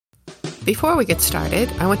Before we get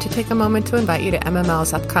started, I want to take a moment to invite you to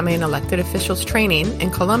MML's upcoming Elected Officials Training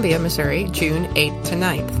in Columbia, Missouri, June 8th to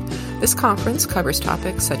 9th. This conference covers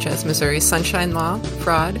topics such as Missouri's Sunshine Law,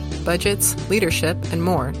 fraud, budgets, leadership, and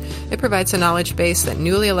more. It provides a knowledge base that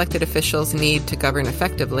newly elected officials need to govern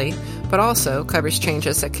effectively, but also covers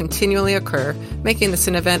changes that continually occur, making this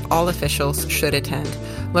an event all officials should attend.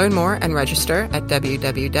 Learn more and register at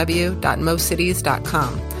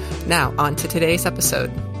www.mocities.com. Now, on to today's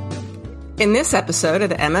episode. In this episode of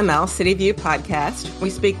the MML City View podcast, we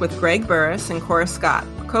speak with Greg Burris and Cora Scott,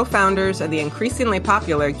 co-founders of the increasingly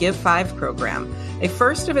popular Give 5 program, a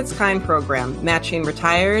first-of-its-kind program matching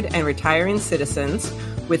retired and retiring citizens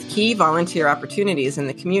with key volunteer opportunities in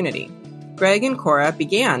the community. Greg and Cora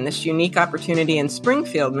began this unique opportunity in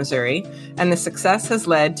Springfield, Missouri, and the success has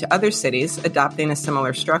led to other cities adopting a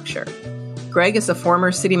similar structure. Greg is a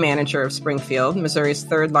former city manager of Springfield, Missouri's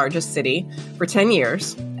third largest city, for 10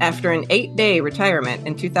 years. After an 8-day retirement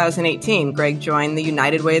in 2018, Greg joined the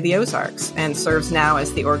United Way of the Ozarks and serves now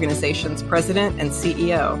as the organization's president and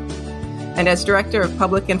CEO. And as Director of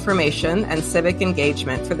Public Information and Civic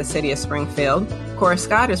Engagement for the City of Springfield, Cora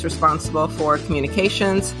Scott is responsible for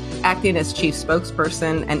communications, acting as chief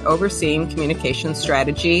spokesperson, and overseeing communication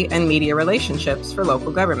strategy and media relationships for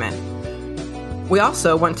local government. We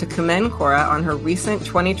also want to commend Cora on her recent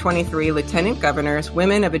 2023 Lieutenant Governor's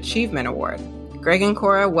Women of Achievement Award. Greg and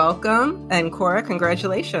Cora, welcome. And Cora,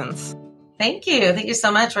 congratulations. Thank you. Thank you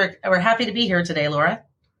so much. We're happy to be here today, Laura.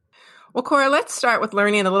 Well, Cora, let's start with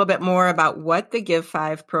learning a little bit more about what the Give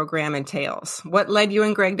 5 program entails. What led you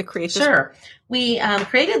and Greg to create this? Sure. We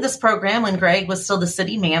created this program when Greg was still the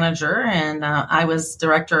city manager, and I was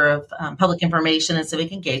director of public information and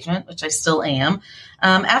civic engagement, which I still am.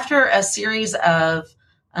 After a series of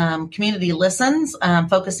community listens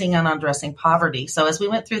focusing on addressing poverty. So as we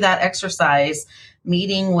went through that exercise,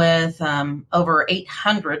 meeting with over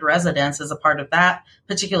 800 residents as a part of that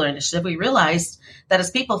particular initiative, we realized that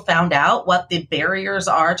as people found out what the barriers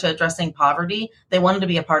are to addressing poverty, they wanted to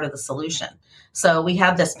be a part of the solution. So we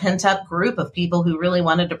had this pent-up group of people who really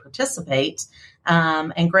wanted to participate.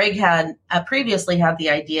 And Greg had previously had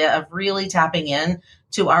the idea of really tapping in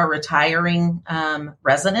to our retiring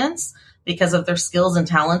residents because of their skills and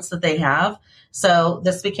talents that they have. So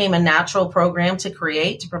this became a natural program to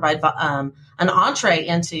create, to provide an entree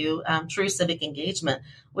into true civic engagement.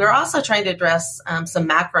 We're also trying to address some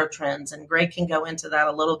macro trends, and Greg can go into that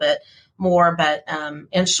a little bit more. But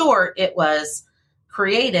in short, it was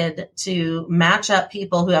created to match up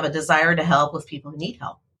people who have a desire to help with people who need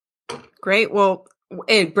help. Great. Well,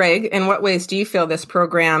 Greg, in what ways do you feel this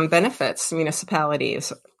program benefits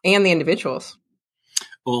municipalities and the individuals?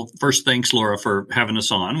 Well, first, thanks, Laura, for having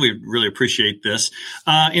us on. We really appreciate this.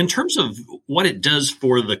 In terms of what it does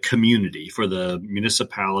for the community, for the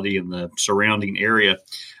municipality and the surrounding area,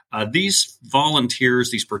 these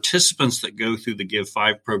volunteers, these participants that go through the Give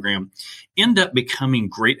 5 program end up becoming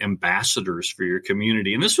great ambassadors for your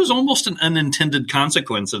community. And this was almost an unintended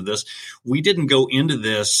consequence of this. We didn't go into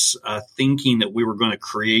this thinking that we were going to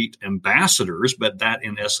create ambassadors, but that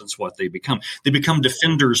in essence what they become. They become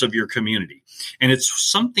defenders of your community. And it's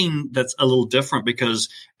something that's a little different because,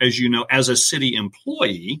 as you know, as a city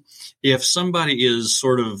employee, if somebody is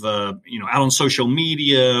sort of, out on social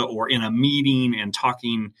media or in a meeting and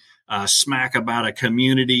talking smack about a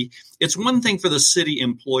community, it's one thing for the city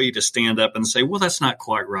employee to stand up and say, well, that's not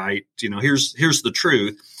quite right. Here's the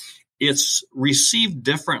truth. It's received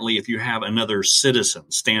differently if you have another citizen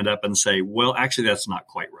stand up and say, well, actually, that's not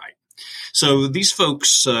quite right. So these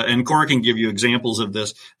folks, and Cora can give you examples of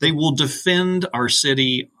this, they will defend our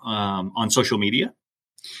city on social media.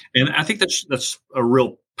 And I think that's a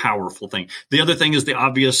real powerful thing. The other thing is the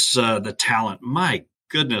obvious, the talent. My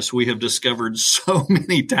goodness, we have discovered so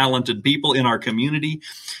many talented people in our community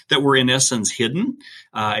that were in essence hidden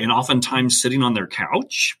and oftentimes sitting on their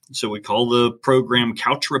couch. So we call the program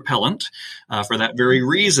Couch Repellent for that very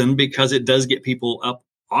reason, because it does get people up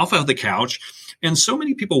off of the couch. And so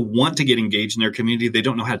many people want to get engaged in their community. They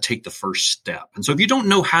don't know how to take the first step. And so if you don't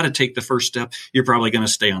know how to take the first step, you're probably going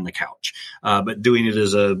to stay on the couch. But doing it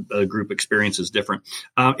as a group experience is different.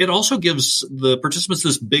 It also gives the participants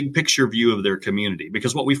this big picture view of their community,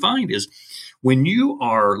 because what we find is when you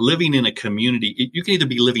are living in a community, you can either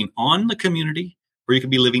be living on the community or you can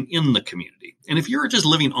be living in the community. And if you're just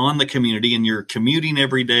living on the community and you're commuting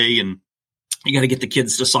every day and you got to get the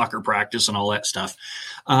kids to soccer practice and all that stuff,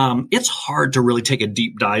 it's hard to really take a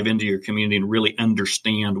deep dive into your community and really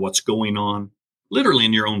understand what's going on. literally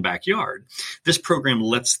in your own backyard. This program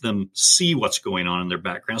lets them see what's going on in their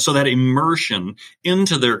background. So that immersion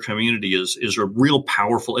into their community is a real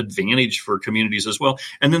powerful advantage for communities as well.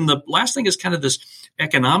 And then the last thing is kind of this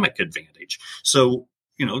economic advantage. So,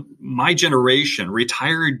 my generation,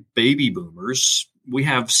 retired baby boomers, we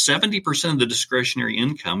have 70% of the discretionary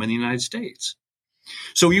income in the United States.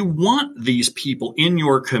 So you want these people in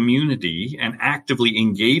your community and actively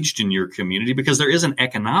engaged in your community because there is an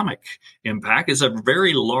economic impact. It's a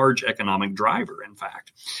very large economic driver, in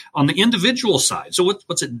fact. On the individual side, so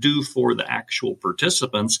what's it do for the actual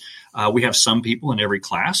participants? We have some people in every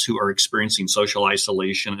class who are experiencing social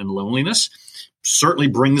isolation and loneliness. Certainly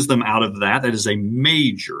brings them out of that. That is a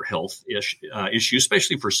major health issue,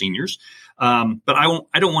 especially for seniors. But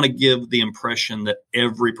I don't want to give the impression that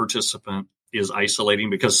every participant is isolating,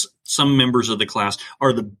 because some members of the class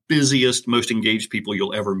are the busiest, most engaged people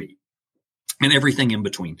you'll ever meet, and everything in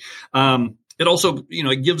between. It also,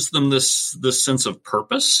 it gives them this sense of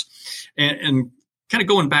purpose, and kind of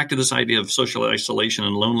going back to this idea of social isolation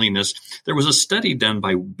and loneliness. There was a study done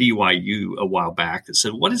by BYU a while back that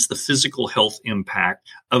said, what is the physical health impact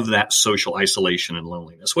of that social isolation and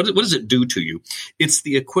loneliness? What does it do to you? It's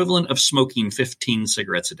the equivalent of smoking 15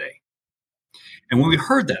 cigarettes a day. And when we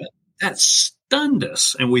heard that stunned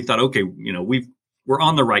us. And we thought, okay, we're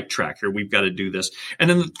on the right track here. We've got to do this. And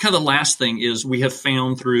then kind of the last thing is we have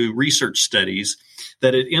found through research studies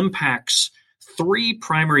that it impacts three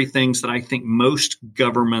primary things that I think most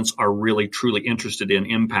governments are really, truly interested in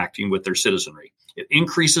impacting with their citizenry. It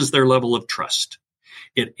increases their level of trust.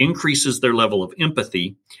 It increases their level of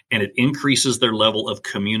empathy, and it increases their level of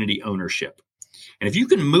community ownership. And if you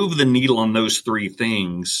can move the needle on those three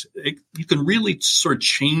things, you can really sort of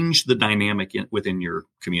change the dynamic within your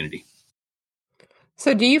community.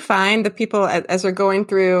 So do you find the people as they're going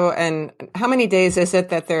through, and how many days is it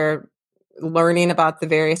that they're learning about the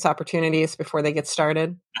various opportunities before they get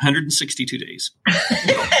started? 162 days.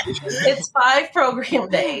 It's 5 program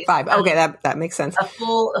days. 5. Okay, that makes sense. A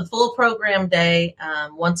full program day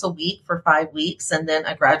once a week for 5 weeks, and then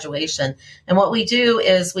a graduation. And what we do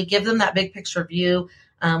is we give them that big picture view.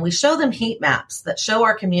 We show them heat maps that show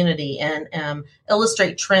our community and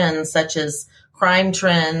illustrate trends such as crime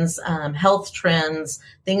trends, health trends,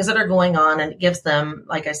 things that are going on, and it gives them,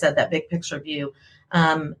 like I said, that big picture view.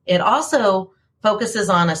 It also focuses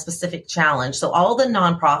on a specific challenge. So all the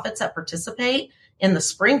nonprofits that participate in the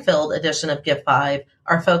Springfield edition of Give 5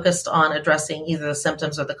 are focused on addressing either the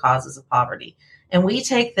symptoms or the causes of poverty. And we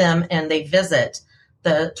take them and they visit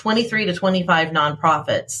the 23 to 25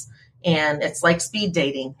 nonprofits. And it's like speed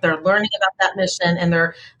dating. They're learning about that mission, and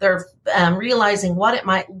they're realizing what it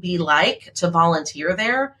might be like to volunteer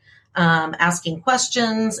there, asking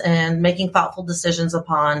questions and making thoughtful decisions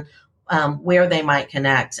upon where they might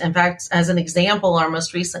connect. In fact, as an example, our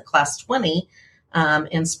most recent class 20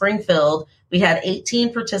 in Springfield, we had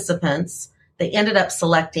 18 participants. They ended up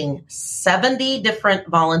selecting 70 different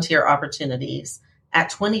volunteer opportunities at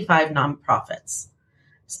 25 nonprofits.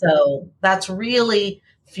 So that's really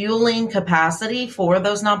fueling capacity for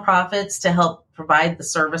those nonprofits to help provide the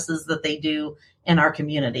services that they do in our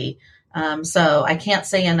community. So I can't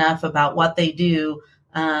say enough about what they do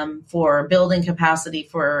for building capacity,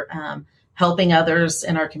 for helping others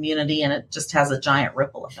in our community, and it just has a giant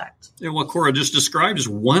ripple effect. Yeah, what Cora just described is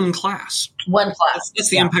one class. One class. That's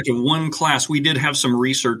the impact of one class. We did have some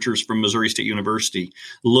researchers from Missouri State University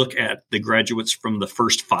look at the graduates from the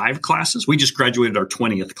first 5 classes. We just graduated our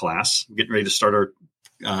 20th class, getting ready to start our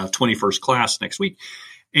 21st class next week.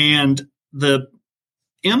 And the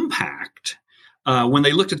impact, when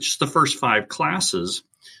they looked at just the first 5 classes,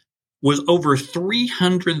 was over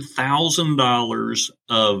 $300,000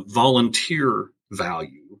 of volunteer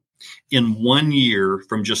value in 1 year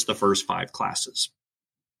from just the first 5 classes.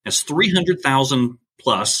 That's $300,000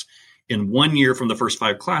 plus in 1 year from the first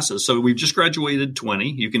 5 classes. So we've just graduated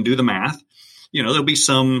 20. You can do the math. There'll be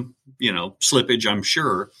some, slippage, I'm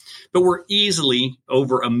sure, but we're easily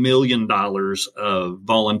over $1 million of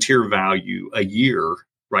volunteer value a year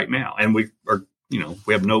right now. And we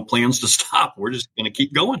have no plans to stop. We're just going to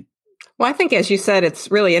keep going. Well, I think, as you said,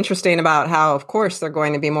 it's really interesting about how, of course, they're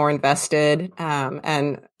going to be more invested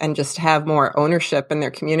and just have more ownership in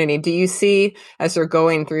their community. Do you see, as they're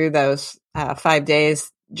going through those 5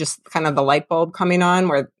 days, just kind of the light bulb coming on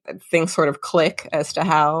where things sort of click as to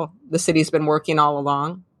how the city's been working all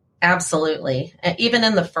along? Absolutely. Even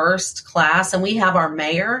in the first class, and we have our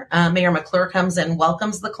mayor, Mayor McClure comes in,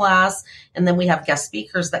 welcomes the class. And then we have guest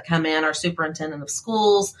speakers that come in, our superintendent of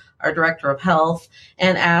schools, our director of health.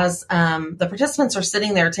 And as the participants are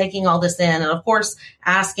sitting there taking all this in and, of course,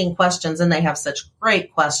 asking questions, and they have such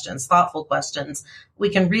great questions, thoughtful questions, we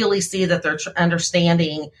can really see that they're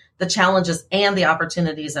understanding the challenges and the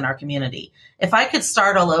opportunities in our community. If I could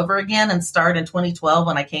start all over again and start in 2012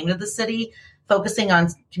 when I came to the city, focusing on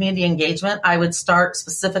community engagement, I would start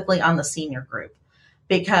specifically on the senior group,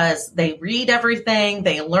 because they read everything,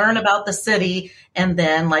 they learn about the city, and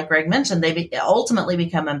then, like Greg mentioned, they ultimately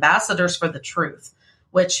become ambassadors for the truth,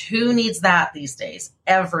 which who needs that these days?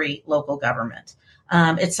 Every local government.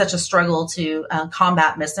 It's such a struggle to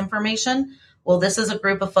combat misinformation. Well, this is a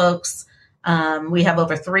group of folks. We have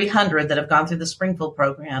over 300 that have gone through the Springfield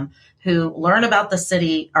program who learn about the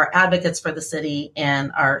city, are advocates for the city,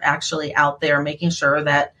 and are actually out there making sure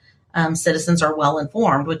that citizens are well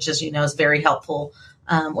informed, which, as you know, is very helpful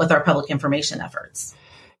with our public information efforts.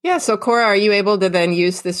 Yeah. So, Cora, are you able to then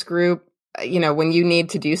use this group, when you need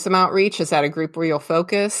to do some outreach? Is that a group where you'll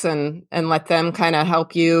focus and let them kind of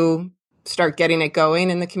help you start getting it going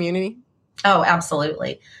in the community? Oh,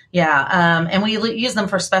 absolutely. Yeah. And we use them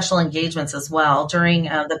for special engagements as well. During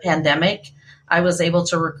the pandemic, I was able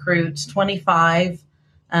to recruit 25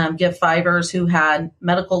 Give Fivers who had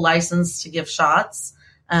medical license to give shots,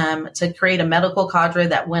 to create a medical cadre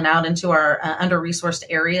that went out into our under-resourced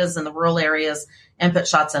areas and the rural areas and put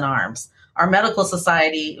shots in arms. Our medical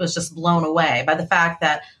society was just blown away by the fact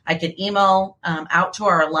that I could email out to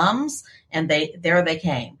our alums, and they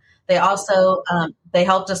came. They also they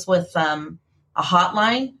helped us with a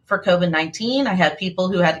hotline for COVID-19. I had people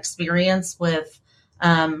who had experience with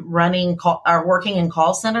working in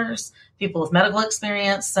call centers, people with medical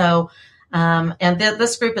experience. So,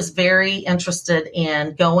 this group is very interested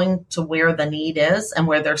in going to where the need is and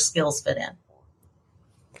where their skills fit in.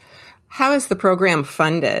 How is the program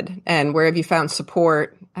funded, and where have you found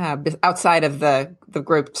support outside of the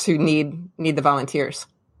groups who need the volunteers?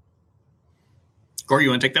 Cora, you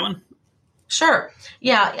want to take that one? Sure.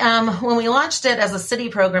 Yeah. When we launched it as a city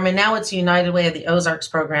program, and now it's United Way of the Ozarks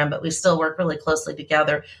program, but we still work really closely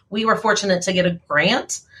together, we were fortunate to get a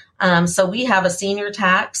grant. So we have a senior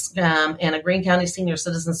tax and a Greene County Senior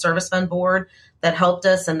Citizen Service Fund board that helped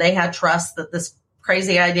us, and they had trust that this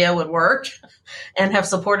crazy idea would work and have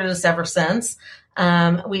supported us ever since.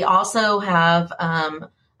 We also have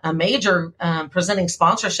a major presenting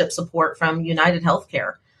sponsorship support from United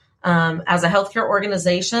Healthcare. As a healthcare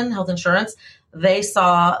organization, health insurance, they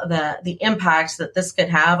saw the impact that this could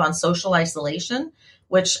have on social isolation,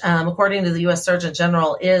 which, according to the U.S. Surgeon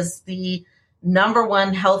General, is the number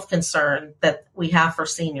one health concern that we have for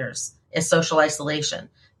seniors is social isolation,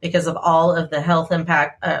 because of all of the health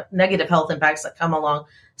impact, negative health impacts that come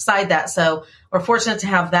alongside that. So we're fortunate to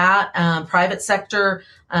have that private sector,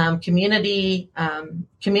 community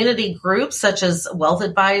groups such as wealth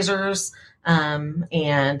advisors,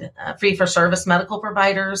 and free for service medical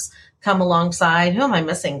providers come alongside. Who am I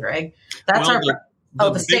missing, Greg? That's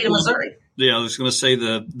the state of Missouri. Yeah, I was going to say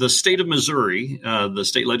the state of Missouri, the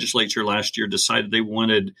state legislature last year decided they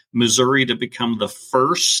wanted Missouri to become the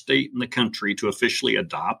first state in the country to officially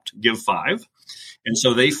adopt Give Five. And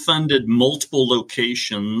so they funded multiple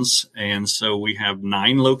locations. And so we have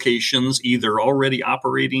 9 locations either already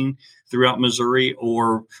operating throughout Missouri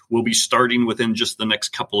or will be starting within just the next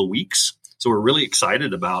couple of weeks. So we're really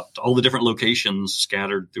excited about all the different locations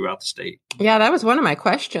scattered throughout the state. Yeah, that was one of my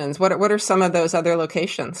questions. What are some of those other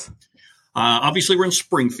locations? Obviously, we're in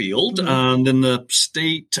Springfield. Mm-hmm. Then the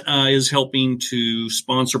state is helping to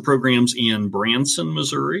sponsor programs in Branson,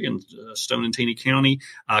 Missouri, and Stone and Taney County,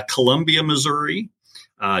 Columbia, Missouri,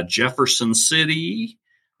 Jefferson City,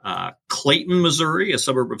 Clayton, Missouri, a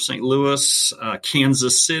suburb of St. Louis,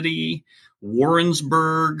 Kansas City,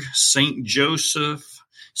 Warrensburg, St. Joseph,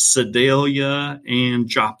 Sedalia, and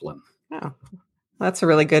Joplin. Oh, that's a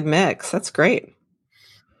really good mix. That's great.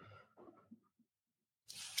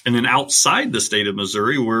 And then outside the state of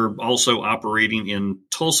Missouri, we're also operating in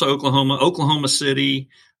Tulsa, Oklahoma, Oklahoma City,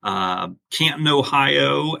 Canton,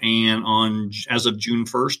 Ohio, and as of June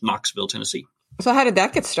 1st, Knoxville, Tennessee. So how did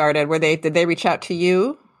that get started? Did they reach out to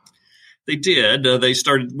you? They did. We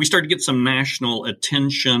started to get some national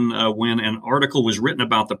attention when an article was written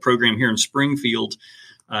about the program here in Springfield.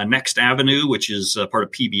 Next Avenue, which is part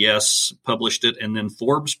of PBS, published it, and then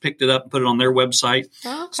Forbes picked it up and put it on their website.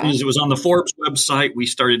 Okay. As soon as it was on the Forbes website, we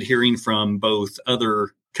started hearing from both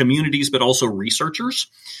other communities, but also researchers.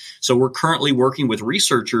 So we're currently working with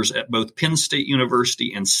researchers at both Penn State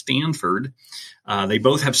University and Stanford. They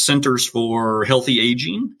both have centers for healthy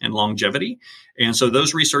aging and longevity. And so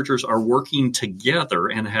those researchers are working together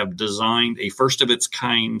and have designed a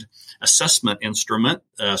first-of-its-kind assessment instrument,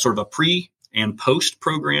 sort of a and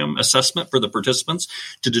post-program assessment for the participants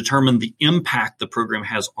to determine the impact the program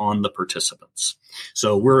has on the participants.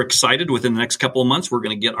 So we're excited. Within the next couple of months, we're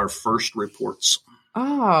going to get our first reports.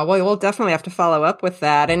 Oh, well, we'll definitely have to follow up with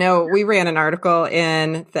that. I know we ran an article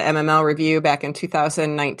in the MML Review back in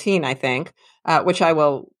 2019, I think, which I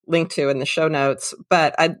will link to in the show notes.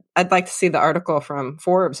 But I'd like to see the article from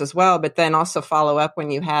Forbes as well, but then also follow up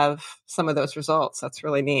when you have some of those results. That's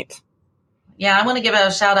really neat. Yeah, I want to give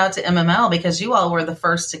a shout out to MML because you all were the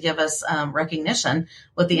first to give us recognition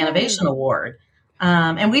with the Innovation Award.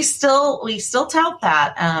 And we still tout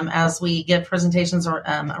that as we give presentations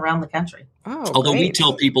around the country. Oh, although great. we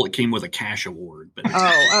tell people it came with a cash award. But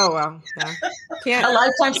well. Yeah. A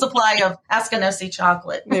lifetime supply of Askinosie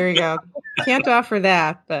chocolate. There you go. Can't offer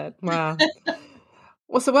that, but wow.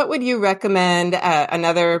 Well, so what would you recommend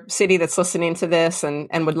another city that's listening to this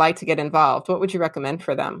and would like to get involved? What would you recommend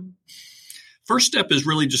for them? First step is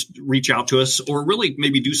really just reach out to us or really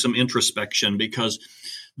maybe do some introspection, because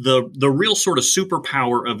the real sort of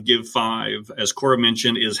superpower of Give 5, as Cora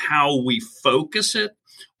mentioned, is how we focus it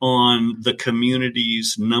on the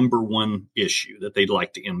community's number one issue that they'd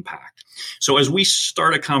like to impact. So as we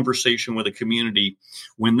start a conversation with a community,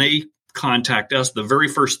 when they contact us, the very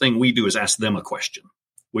first thing we do is ask them a question,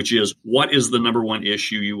 which is, what is the number one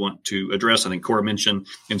issue you want to address? I think Cora mentioned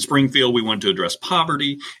in Springfield, we want to address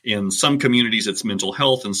poverty. In some communities, it's mental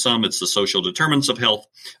health. In some, it's the social determinants of health.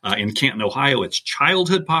 In Canton, Ohio, it's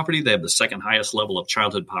childhood poverty. They have the second highest level of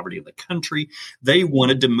childhood poverty in the country. They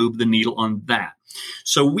wanted to move the needle on that.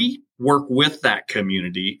 So we work with that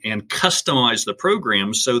community and customize the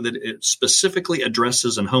program so that it specifically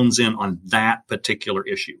addresses and hones in on that particular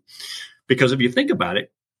issue. Because if you think about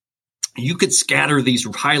it, you could scatter these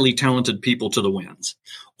highly talented people to the winds,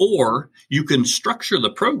 or you can structure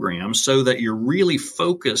the program so that you're really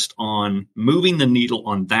focused on moving the needle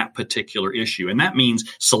on that particular issue. And that means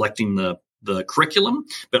selecting the curriculum,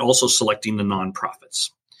 but also selecting the nonprofits.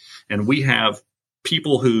 And we have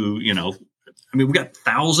people who, we've got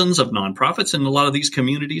thousands of nonprofits in a lot of these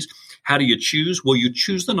communities. How do you choose? Well, you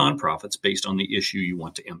choose the nonprofits based on the issue you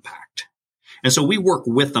want to impact. And so we work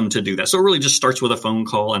with them to do that. So it really just starts with a phone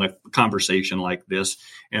call and a conversation like this.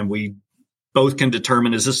 And we both can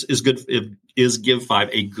determine, is Give 5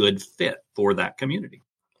 a good fit for that community?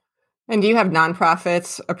 And do you have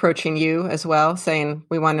nonprofits approaching you as well, saying,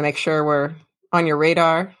 we want to make sure we're on your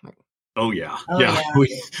radar? Oh yeah.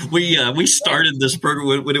 We started this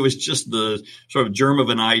program when it was just the sort of germ of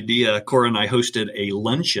an idea. Cora and I hosted a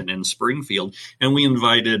luncheon in Springfield, and we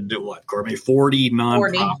invited 40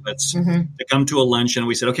 nonprofits to come to a luncheon. And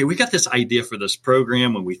we said, okay, we got this idea for this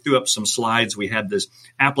program. When we threw up some slides, we had this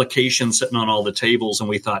application sitting on all the tables, and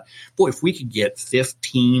we thought, boy, if we could get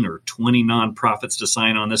 15 or 20 nonprofits to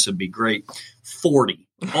sign on, this would be great. 40.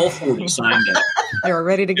 All 40 signed up. They were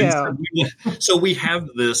ready to go. So we have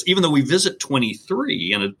this, even though we visit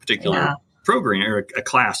 23 in a particular program, or a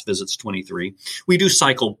class visits 23, we do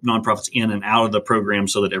cycle nonprofits in and out of the program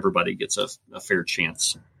so that everybody gets a fair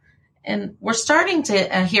chance. And we're starting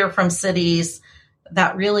to hear from cities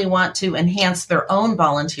that really want to enhance their own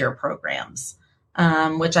volunteer programs,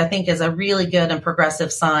 which I think is a really good and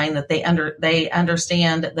progressive sign that they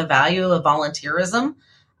understand the value of volunteerism.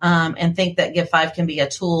 And think that Give 5 can be a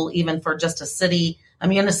tool even for just a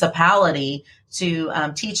municipality to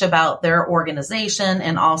teach about their organization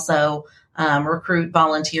and also recruit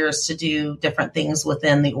volunteers to do different things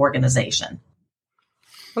within the organization.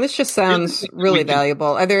 Well, this just sounds really valuable.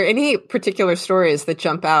 Are there any particular stories that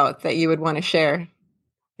jump out that you would want to share?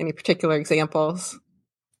 Any particular examples?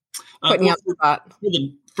 Putting you on the spot.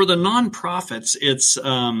 For the nonprofits, it's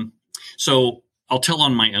so I'll tell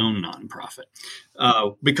on my own nonprofit.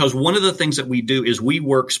 Because one of the things that we do is we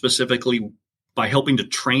work specifically by helping to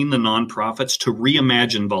train the nonprofits to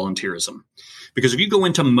reimagine volunteerism. Because if you go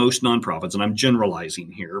into most nonprofits, and I'm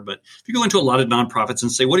generalizing here, but if you go into a lot of nonprofits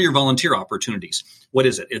and say, what are your volunteer opportunities? What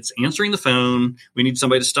is it? It's answering the phone. We need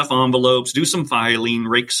somebody to stuff envelopes, do some filing,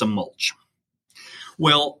 rake some mulch.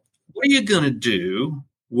 Well, what are you going to do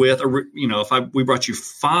with, we brought you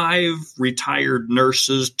 5 retired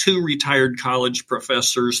nurses, 2 retired college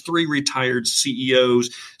professors, 3 retired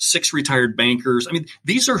CEOs, 6 retired bankers. I mean,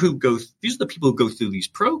 these are the people who go through these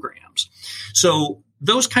programs. So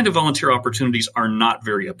those kind of volunteer opportunities are not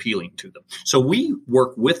very appealing to them. So we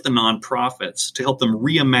work with the nonprofits to help them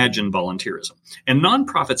reimagine volunteerism. And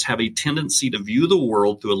nonprofits have a tendency to view the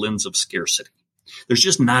world through a lens of scarcity. There's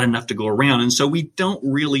just not enough to go around. And so we don't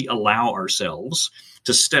really allow ourselves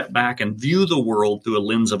to step back and view the world through a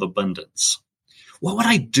lens of abundance. What would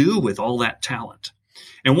I do with all that talent?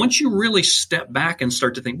 And once you really step back and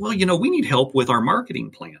start to think, well, we need help with our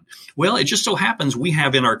marketing plan. Well, it just so happens we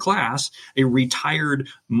have in our class a retired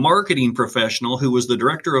marketing professional who was the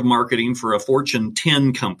director of marketing for a Fortune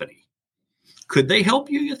 10 company. Could they help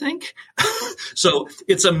you, you think? So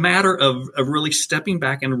it's a matter of really stepping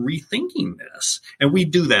back and rethinking this. And we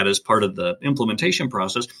do that as part of the implementation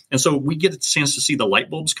process. And so we get a chance to see the light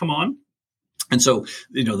bulbs come on. And so,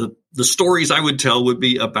 the stories I would tell would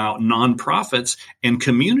be about nonprofits and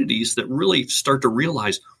communities that really start to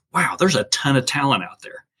realize, wow, there's a ton of talent out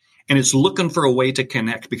there. And it's looking for a way to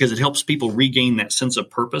connect because it helps people regain that sense of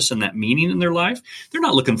purpose and that meaning in their life. They're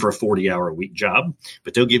not looking for a 40-hour-a-week job,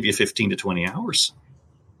 but they'll give you 15 to 20 hours.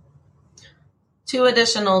 2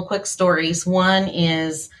 additional quick stories. One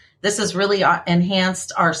is this has really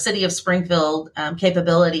enhanced our City of Springfield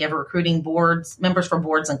capability of recruiting members for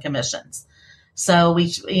boards and commissions. So we,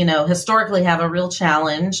 historically have a real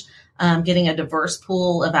challenge getting a diverse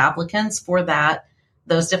pool of applicants for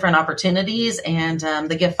those different opportunities. And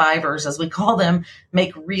the Give Fivers, as we call them,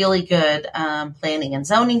 make really good planning and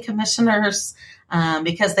zoning commissioners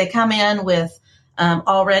because they come in with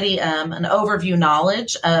already an overview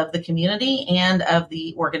knowledge of the community and of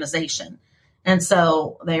the organization. And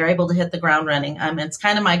so they are able to hit the ground running. It's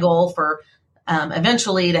kind of my goal for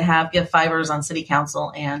eventually to have Give Fivers on city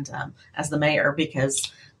council and as the mayor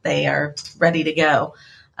because they are ready to go.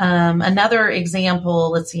 Another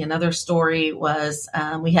example, another story was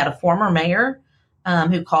we had a former mayor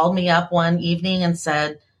who called me up one evening and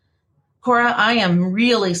said, Cora, I am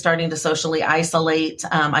really starting to socially isolate.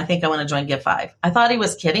 I think I want to join Give Five. I thought he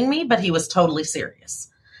was kidding me, but he was totally serious.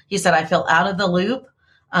 He said, I feel out of the loop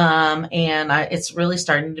and it's really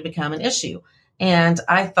starting to become an issue. And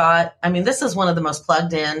I thought, this is one of the most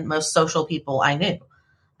plugged in, most social people I knew.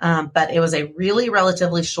 But it was a really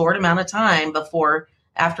relatively short amount of time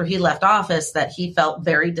after he left office that he felt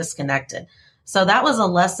very disconnected. So that was a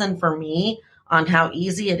lesson for me on how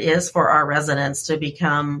easy it is for our residents to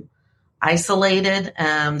become isolated.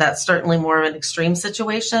 That's certainly more of an extreme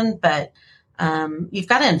situation, but you've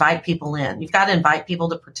got to invite people in. You've got to invite people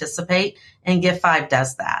to participate, and Give Five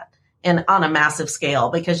does that. And on a massive scale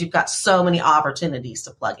because you've got so many opportunities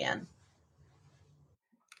to plug in.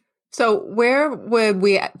 So where would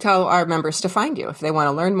we tell our members to find you if they want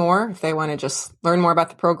to learn more, if they want to just learn more about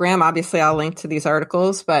the program? Obviously, I'll link to these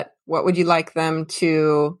articles, but what would you like them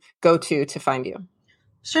to go to find you?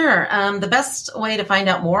 Sure. The best way to find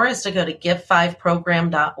out more is to go to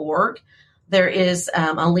give5program.org. There is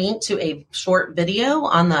a link to a short video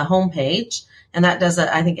on the homepage. And that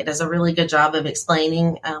I think it does a really good job of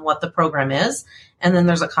explaining what the program is. And then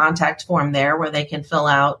there's a contact form there where they can fill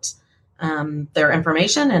out their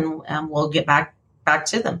information and we'll get back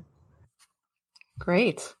to them.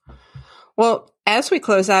 Great. Well, as we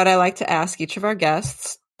close out, I like to ask each of our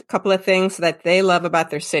guests a couple of things that they love about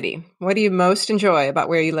their city. What do you most enjoy about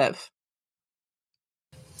where you live?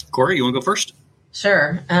 Corey, you want to go first?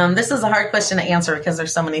 Sure. This is a hard question to answer because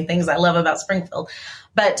there's so many things I love about Springfield.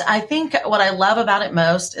 But I think what I love about it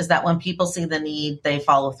most is that when people see the need, they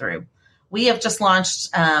follow through. We have just launched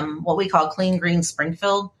what we call Clean Green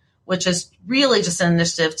Springfield, which is really just an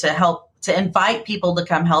initiative to invite people to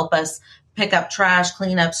come help us pick up trash,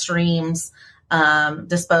 clean up streams,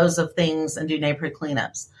 dispose of things, and do neighborhood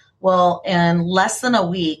cleanups. Well, in less than a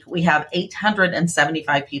week, we have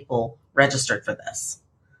 875 people registered for this.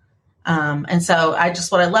 And so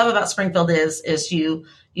what I love about Springfield is you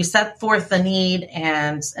set forth the need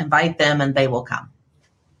and invite them and they will come.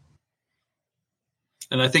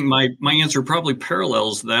 And I think my answer probably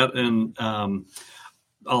parallels that. And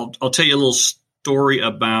I'll tell you a little story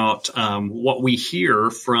about what we hear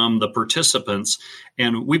from the participants.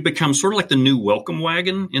 And we've become sort of like the new welcome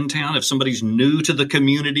wagon in town. If somebody's new to the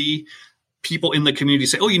community, people in the community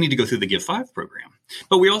say, oh, you need to go through the Give Five program.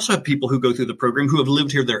 But we also have people who go through the program who have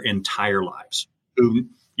lived here their entire lives, who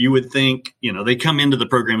you would think, they come into the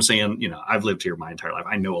program saying, I've lived here my entire life.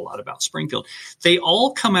 I know a lot about Springfield. They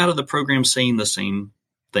all come out of the program saying the same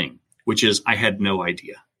thing, which is, I had no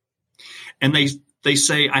idea. And they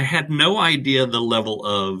say, I had no idea the level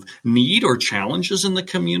of need or challenges in the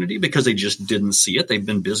community because they just didn't see it. They've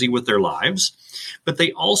been busy with their lives. But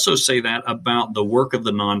they also say that about the work of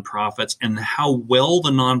the nonprofits and how well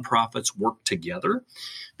the nonprofits work together,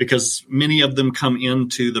 because many of them come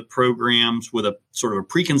into the programs with a sort of a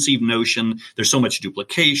preconceived notion. There's so much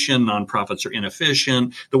duplication. Nonprofits are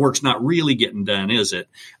inefficient. The work's not really getting done, is it?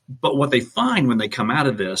 But what they find when they come out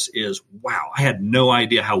of this is, wow, I had no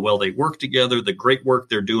idea how well they work together, the great work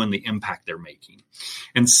they're doing, the impact they're making.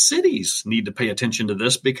 And cities need to pay attention to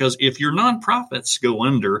this because if your nonprofits go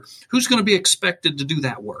under, who's going to be expected to do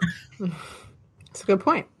that work? That's a good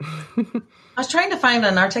point. I was trying to find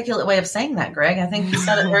an articulate way of saying that, Greg. I think you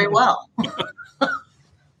said it very well.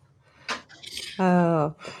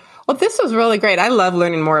 Oh, well, this was really great. I love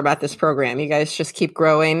learning more about this program. You guys just keep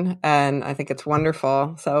growing, and I think it's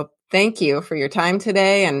wonderful. So thank you for your time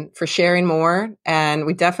today and for sharing more. And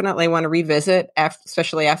we definitely want to revisit,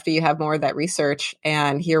 especially after you have more of that research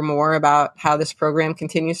and hear more about how this program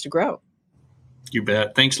continues to grow. You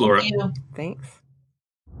bet. Thanks, Laura. Thank you. Thanks.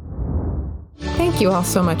 Thank you all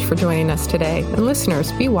so much for joining us today. And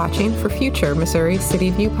listeners, be watching for future Missouri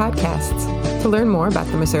City View podcasts. To learn more about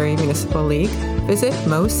the Missouri Municipal League, visit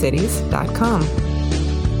mocities.com.